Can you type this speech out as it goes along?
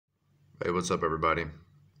Hey, what's up, everybody?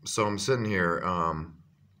 So I'm sitting here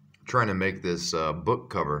trying to make this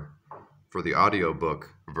book cover for the audiobook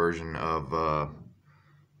version of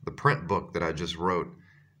the print book that I just wrote.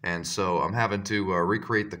 And so I'm having to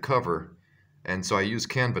recreate the cover. And so I use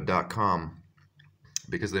Canva.com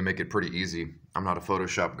because they make it pretty easy. I'm not a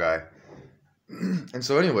Photoshop guy. And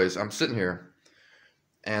so anyways, I'm sitting here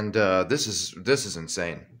and this is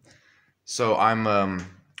insane. So I'm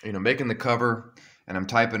making the cover and I'm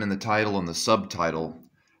typing in the title and the subtitle,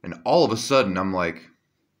 and all of a sudden I'm like,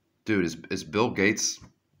 dude, is Bill Gates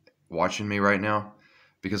watching me right now?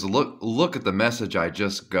 Because look at the message I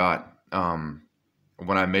just got when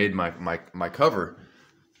I made my cover.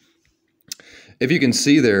 If you can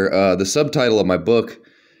see there, the subtitle of my book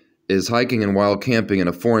is Hiking and Wild Camping in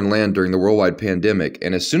a Foreign Land During the Worldwide Pandemic.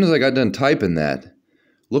 And as soon as I got done typing that,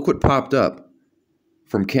 look what popped up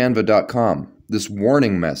from Canva.com. This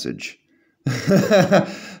warning message.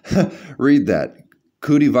 Read that.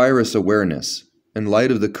 Cootie virus awareness. In light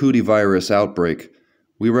of the cootie virus outbreak,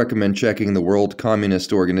 we recommend checking the World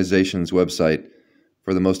Communist Organization's website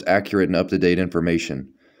for the most accurate and up-to-date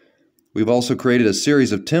information. We've also created a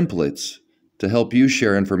series of templates to help you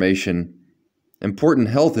share information, important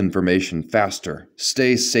health information, faster.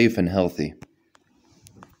 Stay safe and healthy.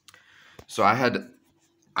 So I had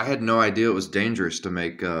no idea it was dangerous to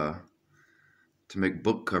make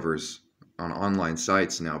book covers on online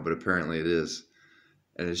sites now, but apparently it is.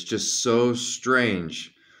 And it's just so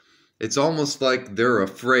strange. It's almost like they're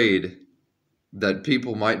afraid that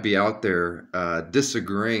people might be out there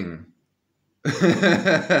disagreeing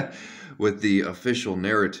with the official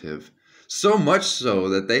narrative. So much so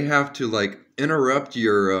that they have to like interrupt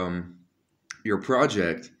your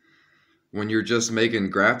project when you're just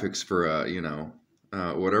making graphics for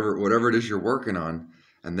whatever it is you're working on,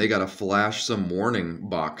 and they got to flash some warning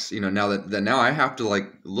box. Now that now I have to like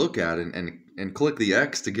look at it and click the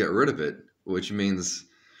X to get rid of it, which means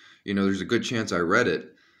there's a good chance I read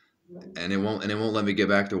it, and it won't let me get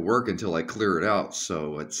back to work until I clear it out.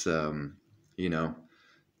 So it's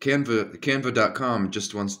Canva.com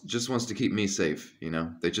just wants to keep me safe.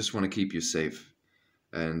 They just want to keep you safe.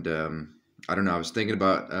 And I don't know, I was thinking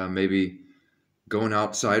about maybe going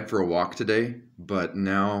outside for a walk today, but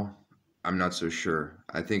now I'm not so sure.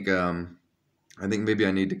 I think maybe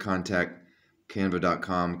I need to contact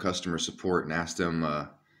Canva.com customer support and ask them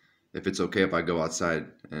if it's okay if I go outside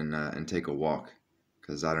and take a walk,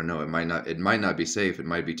 because I don't know, it might not be safe. It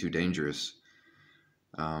might be too dangerous.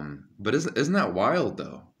 But isn't that wild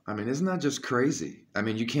though? I mean, isn't that just crazy? I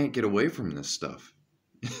mean, you can't get away from this stuff.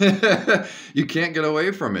 You can't get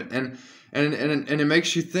away from it, and it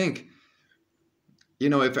makes you think.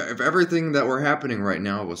 If everything that were happening right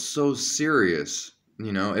now was so serious,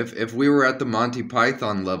 if we were at the Monty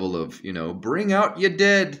Python level of, bring out your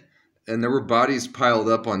dead, and there were bodies piled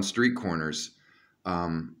up on street corners,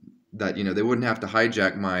 that, they wouldn't have to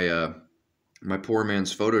hijack my poor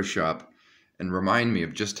man's Photoshop and remind me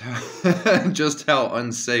of just how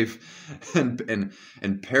unsafe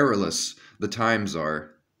and perilous the times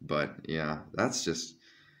are. But yeah, that's just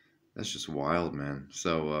wild, man.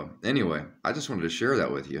 So anyway, I just wanted to share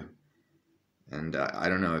that with you. And I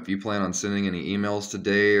don't know if you plan on sending any emails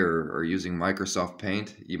today or using Microsoft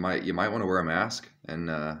Paint. You might want to wear a mask and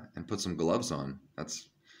put some gloves on. That's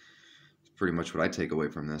pretty much what I take away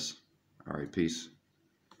from this. All right, peace.